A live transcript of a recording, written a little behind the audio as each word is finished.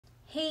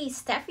Hey,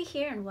 Stefi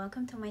here and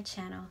welcome to my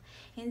channel.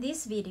 In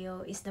this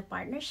video is the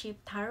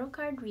partnership tarot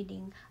card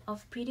reading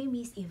of Pretty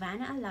Miss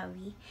Ivana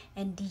Alawi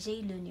and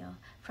DJ Loonyo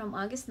from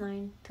August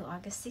 9 to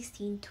August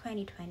 16,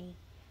 2020.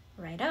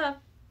 Right up!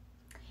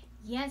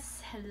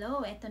 Yes,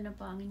 hello! Ito na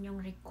po ang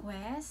inyong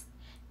request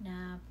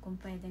na kung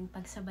pwedeng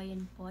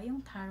pagsabayan po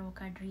yung tarot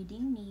card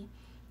reading ni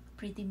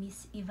Pretty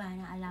Miss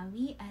Ivana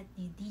Alawi at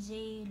ni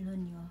DJ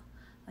Loonyo.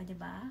 O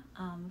diba?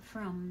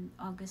 From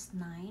August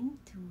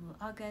 9 to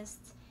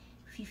August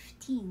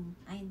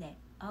 15, ay hindi,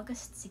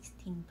 August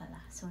 16 pala.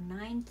 So,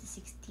 9 to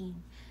 16.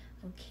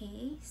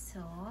 Okay,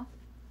 so,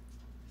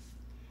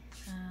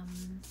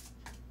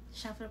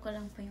 shuffle ko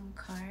lang po yung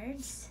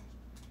cards.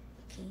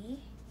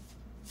 Okay.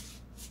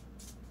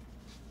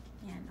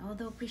 Yan,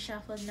 although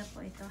pre-shuffled na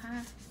po ito,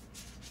 ha?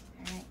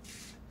 Alright.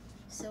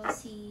 So,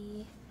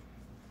 si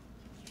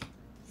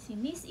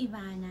Miss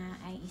Ivana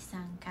ay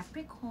isang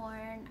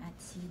Capricorn at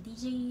si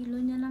DJ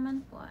Luna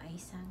naman po ay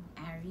isang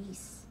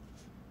Aries.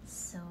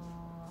 So,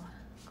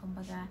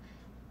 kumbaga,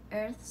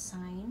 earth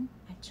sign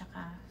at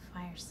saka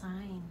fire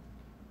sign.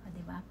 O,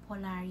 diba?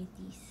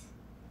 Polarities.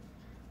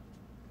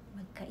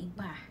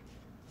 Magkaiba.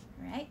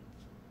 Right?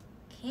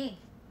 Okay.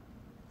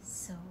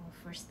 So,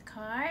 first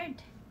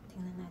card.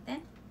 Tingnan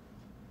natin.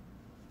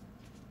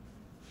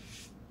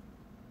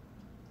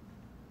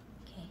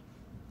 Okay.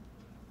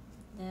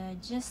 The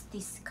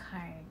Justice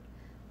card.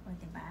 O,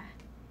 diba?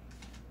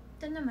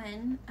 Ito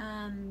naman,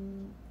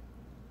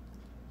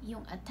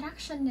 yung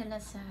attraction nila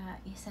sa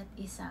isa't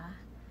isa,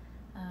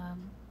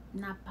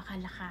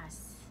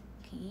 napakalakas.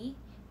 Okay?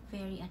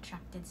 Very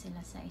attracted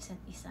sila sa isa't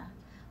isa.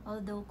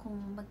 Although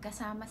kung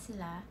magkasama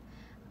sila,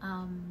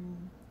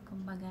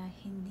 kumbaga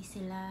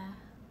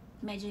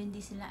medyo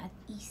hindi sila at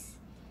ease.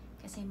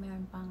 Kasi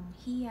meron pang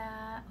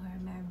hiya or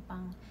meron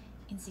pang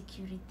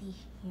insecurity.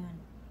 Yun.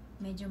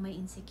 Medyo may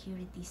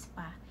insecurities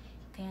pa.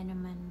 Kaya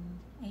naman,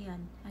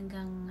 ayun,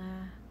 hanggang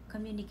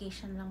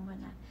communication lang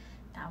muna.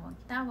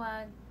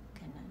 Tawag-tawag,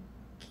 ganun.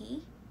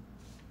 Okay?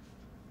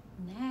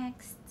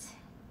 Next.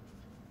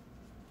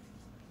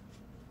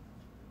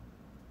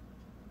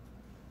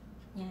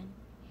 Yan.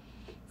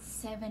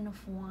 7 of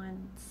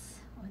Wands.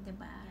 O,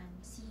 diba? Yan.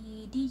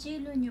 Si DJ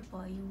Loonyo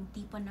po, yung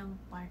tipo ng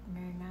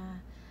partner na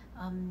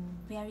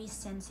very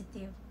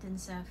sensitive dun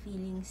sa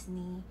feelings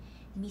ni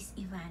Miss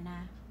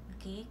Ivana.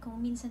 Okay?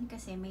 Kung minsan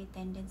kasi may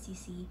tendency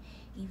si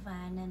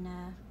Ivana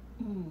na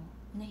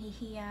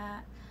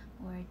nahihiya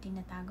or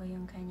tinatago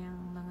yung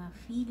kanyang mga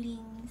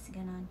feelings,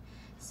 ganon.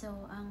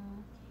 So, ang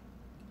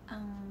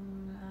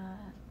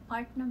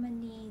part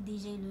naman ni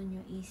DJ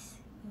Loonyo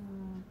is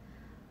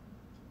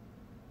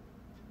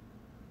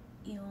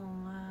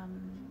yung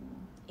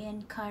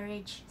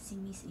encourage si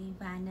Miss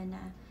Ivana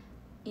na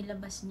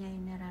ilabas niya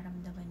yung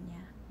nararamdaman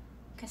niya.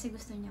 Kasi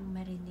gusto niyang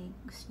marinig,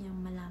 gusto niyang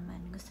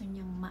malaman, gusto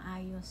niyang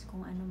maayos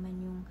kung ano man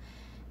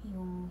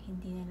yung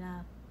hindi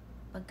nila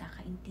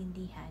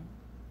pagkakaintindihan.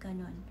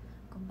 Ganon.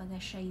 Kumbaga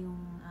siya yung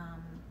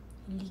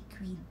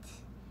liquid.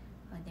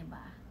 O,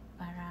 diba?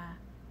 Para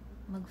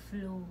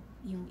mag-flow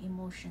yung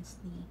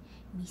emotions ni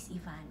Miss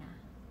Ivana.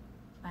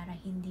 Para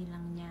hindi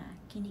lang niya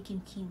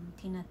kinikimkim,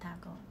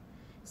 tinatago.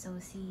 So,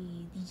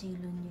 si DJ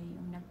Loonyo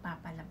yung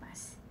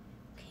nagpapalabas.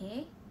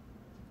 Okay?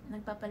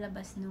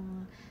 Nagpapalabas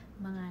nung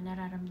mga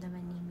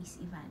nararamdaman ni Miss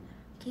Ivana.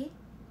 Okay?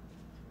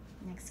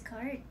 Next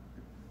card.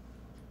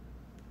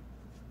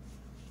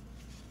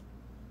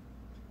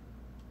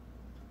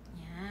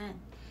 Yan.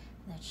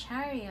 The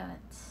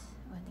Chariot.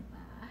 O,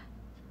 diba?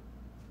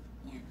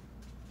 Yan.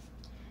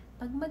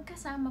 Pag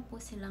magkasama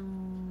po silang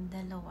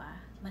dalawa,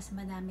 mas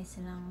madami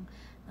silang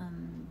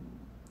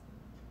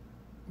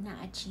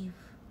na-achieve.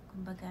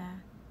 Kumbaga,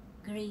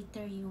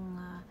 greater yung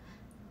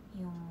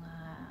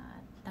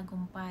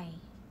tagumpay.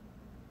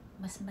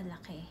 Mas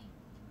malaki.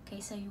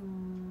 Kaysa yung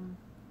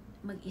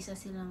mag-isa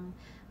silang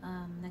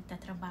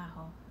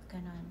nagtatrabaho.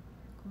 Ganon.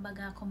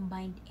 Kumbaga,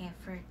 combined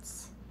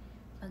efforts.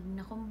 Pag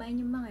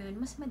na-combine yung mga yun,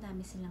 mas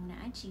madami silang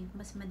na-achieve,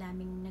 mas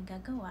madaming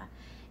nagagawa,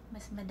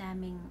 mas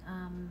madaming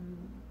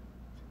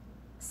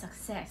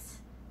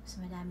success, mas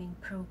madaming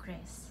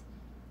progress.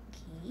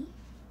 Okay?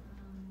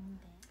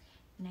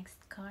 Next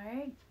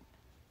card.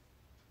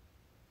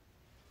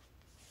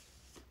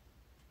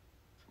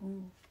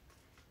 Ooh.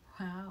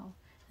 Wow.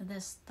 The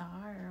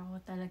Star. O,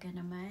 talaga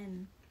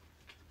naman.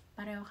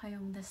 Pareho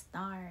kayong the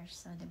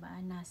stars. O, diba?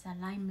 Nasa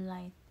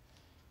limelight.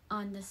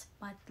 On the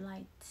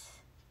spotlight.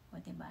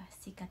 O, diba?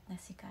 Sikat na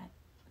sikat.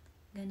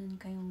 Ganun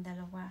kayong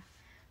dalawa.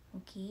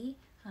 Okay?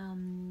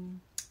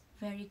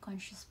 Very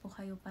conscious po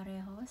kayo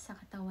pareho sa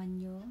katawan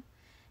nyo.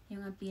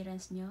 Yung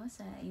appearance nyo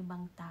sa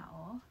ibang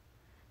tao.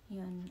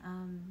 Yun.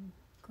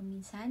 Kung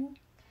minsan,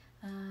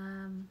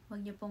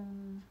 wag nyo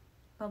pong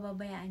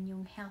pababayaan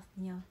yung health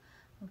nyo.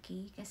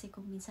 Okay? Kasi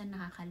kung minsan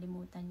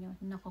nakakalimutan nyo,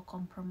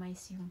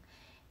 nako-compromise yung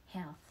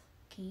health.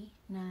 Okay?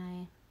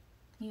 Na,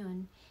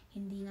 yun,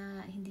 hindi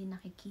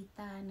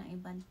nakikita ng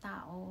ibang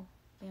tao,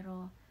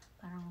 pero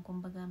parang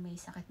kumbaga may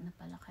sakit na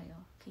pala kayo.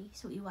 Okay?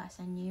 So,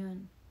 iwasan nyo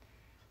yun.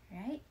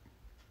 Right?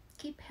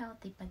 Keep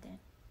healthy pa din.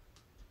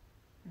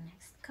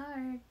 Next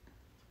card.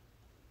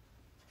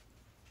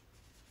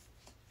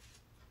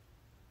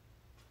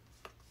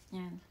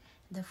 Yan.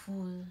 The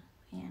Fool.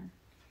 Yan.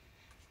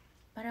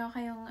 Pareho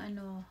kayong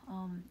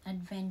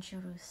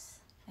adventurous.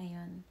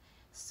 Ayun.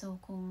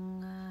 So, kung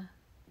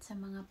sa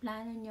mga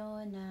plano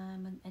nyo na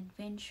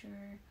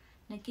mag-adventure,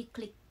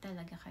 nagki-click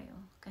talaga kayo.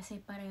 Kasi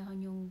pareho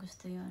nyong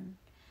gusto yon.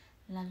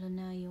 Lalo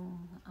na yung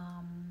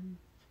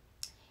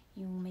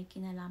may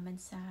kinalaman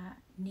sa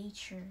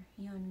nature.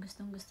 Yun,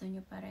 gustong-gusto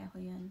nyo pareho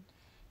yun.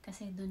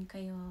 Kasi dun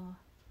kayo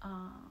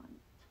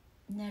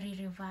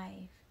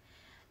nare-revive,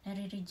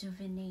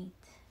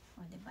 nare-rejuvenate.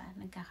 O, diba?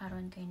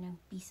 Nagkakaroon kayo ng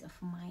peace of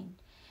mind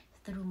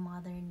through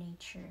Mother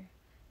Nature.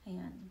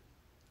 Ayun.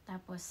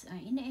 Tapos,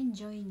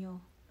 ina-enjoy nyo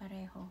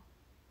pareho.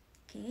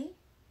 Okay?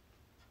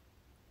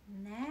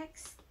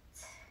 Next.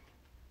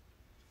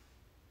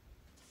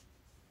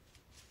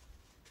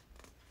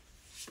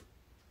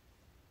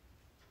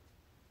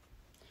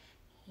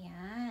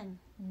 Yan.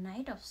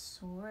 Knight of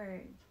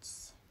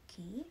Swords.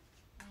 Okay?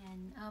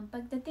 Ayan.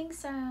 Pagdating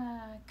sa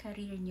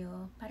career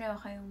nyo, pareho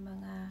kayong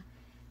mga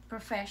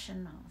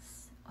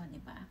professionals. O,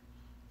 diba?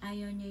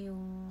 Ayaw nyo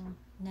yung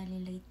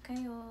nalilate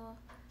kayo.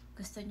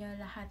 Gusto nyo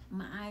lahat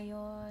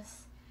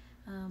maayos.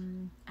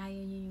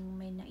 Ayaw nyo yung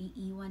may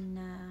naiiwan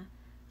na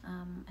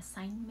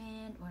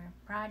assignment or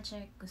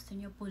project. Gusto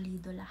nyo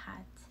pulido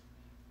lahat.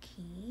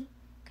 Okay?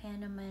 Kaya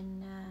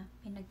naman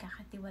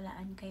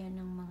pinagkakatiwalaan kayo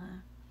ng mga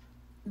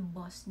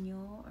boss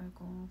nyo or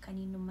kung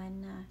kanino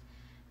man na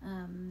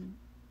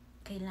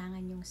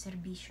kailangan yung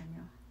serbisyo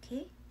nyo.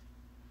 Okay?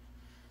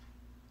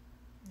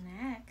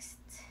 Next.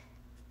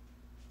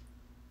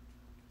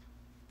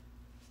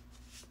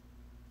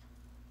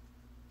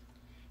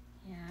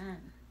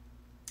 Yan.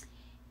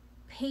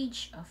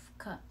 Page of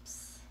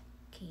Cups.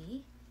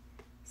 Okay?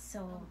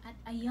 So, at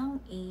a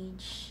young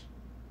age,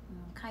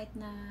 kahit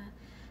na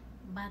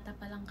bata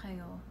pa lang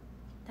kayo,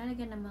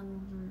 talaga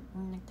namang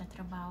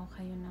nagtatrabaho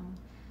kayo ng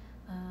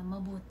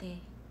mabuti.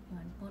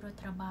 Yun, puro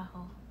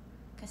trabaho.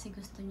 Kasi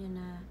gusto nyo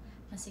na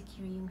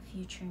ma-secure yung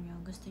future nyo.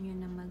 Gusto nyo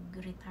na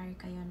mag-retire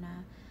kayo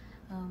na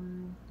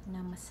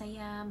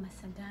masaya,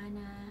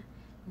 masagana,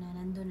 na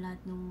nandun lahat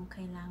nung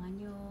kailangan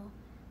nyo,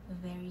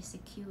 very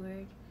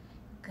secured,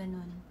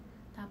 ganun.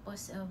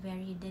 Tapos,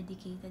 very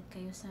dedicated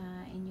kayo sa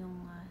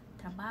inyong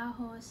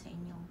trabaho, sa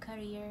inyong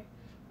career.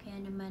 Kaya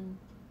naman,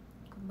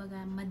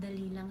 kumbaga,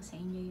 madali lang sa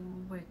inyo yung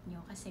work nyo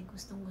kasi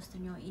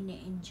gustong-gusto nyo,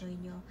 ine-enjoy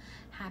nyo,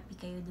 happy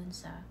kayo dun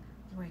sa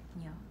work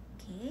nyo.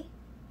 Okay?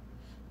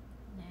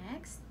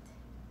 Next.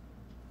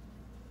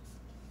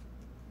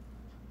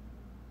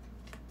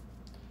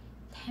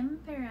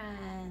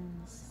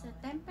 Temperance. Sa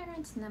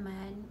temperance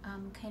naman,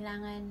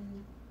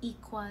 kailangan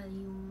equal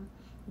yung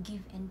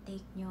give and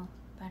take nyo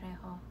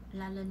pareho,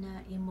 lalo na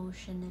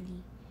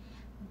emotionally.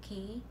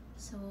 Okay?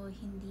 So,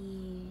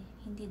 hindi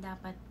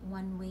dapat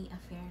one-way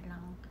affair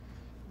lang.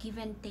 Give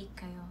and take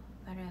kayo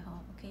pareho,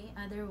 okay?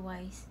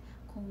 Otherwise,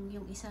 kung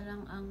yung isa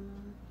lang ang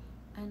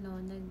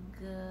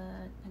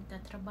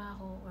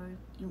nagtatrabaho or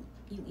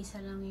yung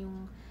isa lang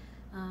yung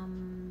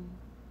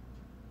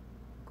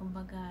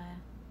kumbaga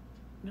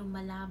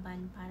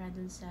lumalaban para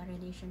dun sa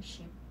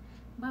relationship,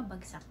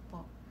 babagsak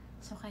po.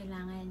 So,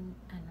 kailangan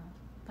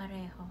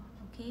pareho,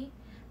 okay?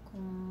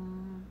 Kung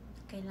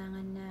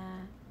kailangan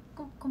na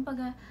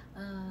kumbaga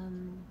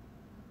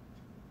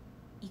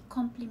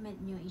i-compliment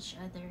nyo each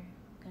other,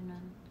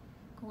 ganun.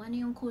 Kung ano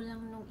yung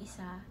kulang nung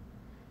isa,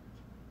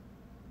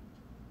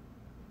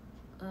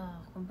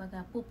 kumbaga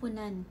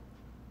pupunan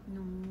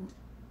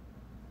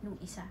nung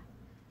isa.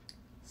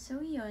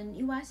 So yun,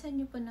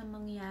 iwasan nyo po na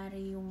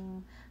mangyari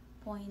yung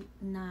point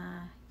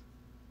na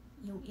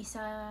yung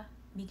isa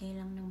bigay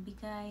lang ng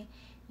bigay,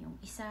 yung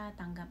isa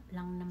tanggap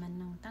lang naman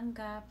ng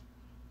tanggap.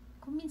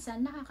 Kung minsan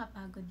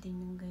nakakapagod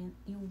din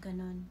yung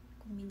ganon.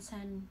 Kung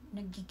minsan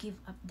nag-give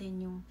up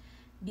din yung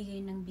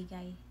bigay ng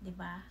bigay, 'di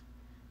ba?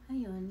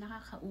 Ayun,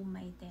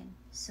 nakakaumay din.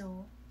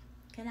 So,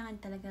 kailangan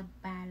talaga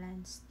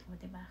balanced, o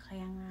 'di ba?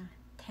 Kaya nga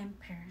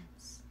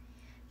temperance.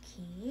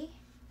 Okay?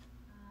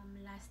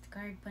 Last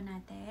card po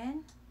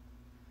natin.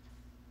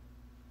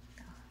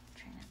 Ito,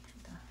 try natin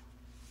to.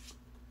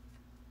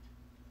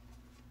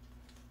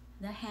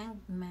 The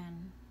Hanged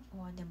Man,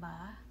 o 'di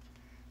ba?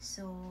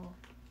 So,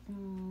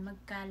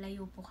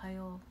 magkalayo po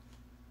kayo.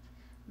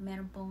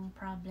 Meron pong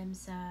problem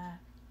sa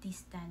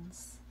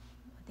distance,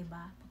 o 'di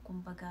ba?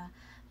 Kumbaga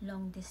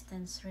long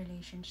distance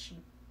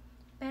relationship.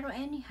 Pero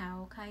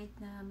anyhow, kahit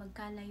na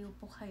magkalayo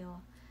po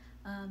kayo,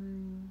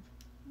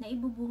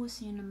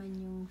 naibubuhos nyo naman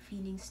yung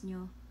feelings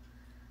nyo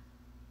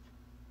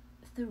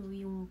through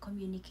yung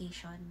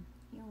communication.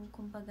 Yung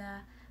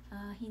kumbaga,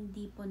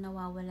 hindi po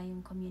nawawala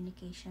yung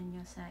communication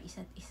nyo sa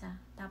isa't isa.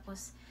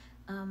 Tapos,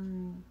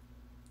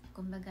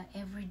 kumbaga,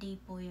 everyday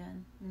po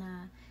yun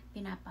na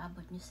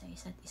pinapaabot nyo sa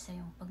isa't isa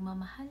yung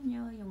pagmamahal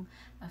nyo, yung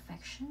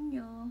affection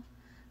nyo,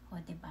 o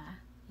 'di ba?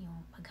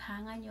 Yung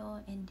paghanga nyo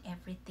and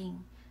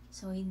everything.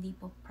 So, hindi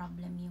po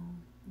problem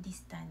yung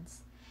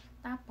distance.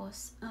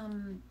 Tapos,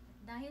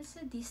 dahil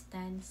sa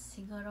distance,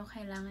 siguro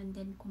kailangan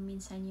din kung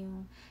minsan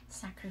yung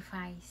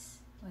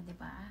sacrifice. O, 'di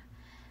ba?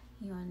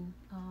 Yun,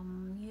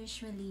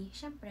 usually,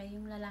 syempre,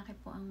 yung lalaki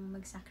po ang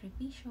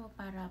magsakripisyo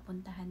para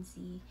puntahan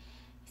si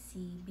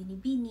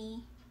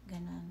Binibini,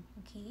 ganon,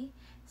 okay?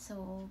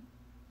 So,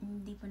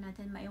 hindi po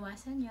natin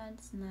maiwasan yun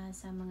na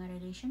sa mga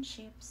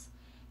relationships,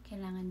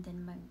 kailangan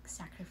din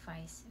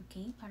mag-sacrifice,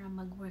 okay? Para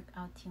mag-work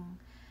out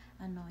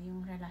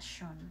yung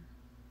relasyon,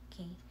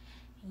 okay?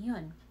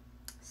 Yun.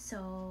 So,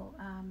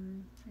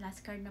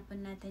 last card na po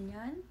natin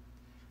yun.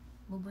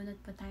 Bubunot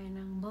po tayo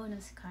ng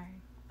bonus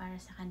card para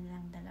sa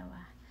kanilang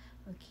dalawa.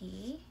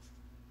 Okay?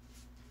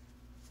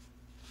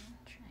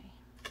 Try.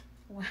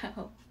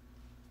 Wow!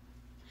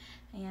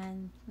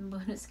 Ayan,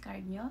 bonus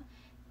card nyo.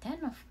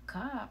 10 of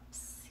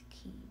Cups.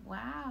 Okay,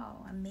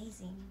 wow!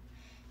 Amazing!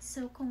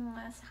 So, kung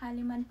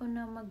sakali man po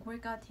na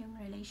mag-workout yung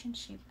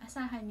relationship,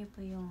 asahan nyo po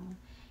yung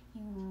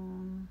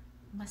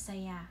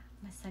masaya,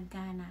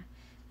 masagana,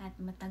 at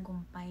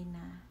matagumpay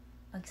na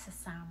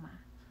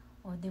pagsasama.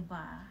 O,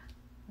 diba?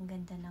 Ang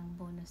ganda ng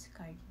bonus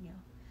card nyo.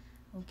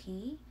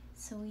 Okay?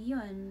 So,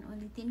 yun.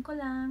 Ulitin ko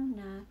lang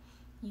na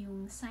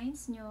yung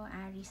signs nyo,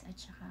 Aries at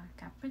saka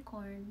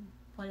Capricorn,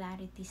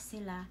 polarities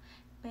sila,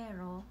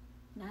 pero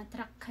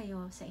na-attract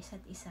kayo sa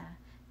isa't isa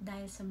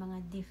dahil sa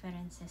mga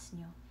differences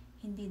nyo,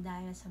 hindi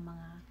dahil sa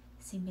mga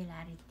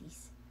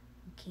similarities.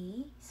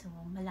 Okay? So,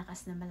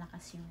 malakas na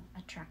malakas yung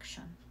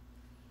attraction.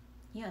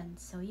 Yun.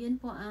 So, yun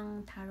po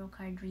ang tarot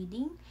card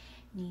reading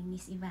ni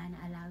Miss Ivana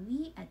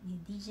Alawi at ni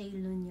DJ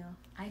Loonyo.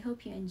 I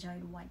hope you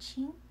enjoyed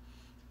watching.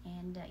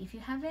 And if you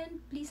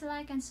haven't, please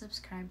like and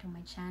subscribe to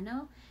my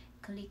channel.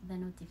 Click the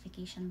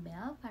notification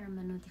bell para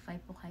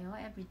ma-notify po kayo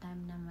every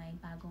time na may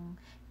bagong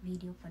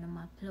video po na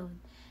ma-upload.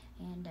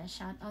 And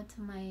shout out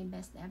to my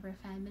best ever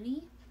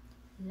family.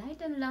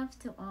 Light and love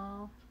to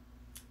all.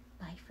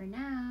 Bye for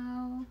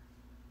now.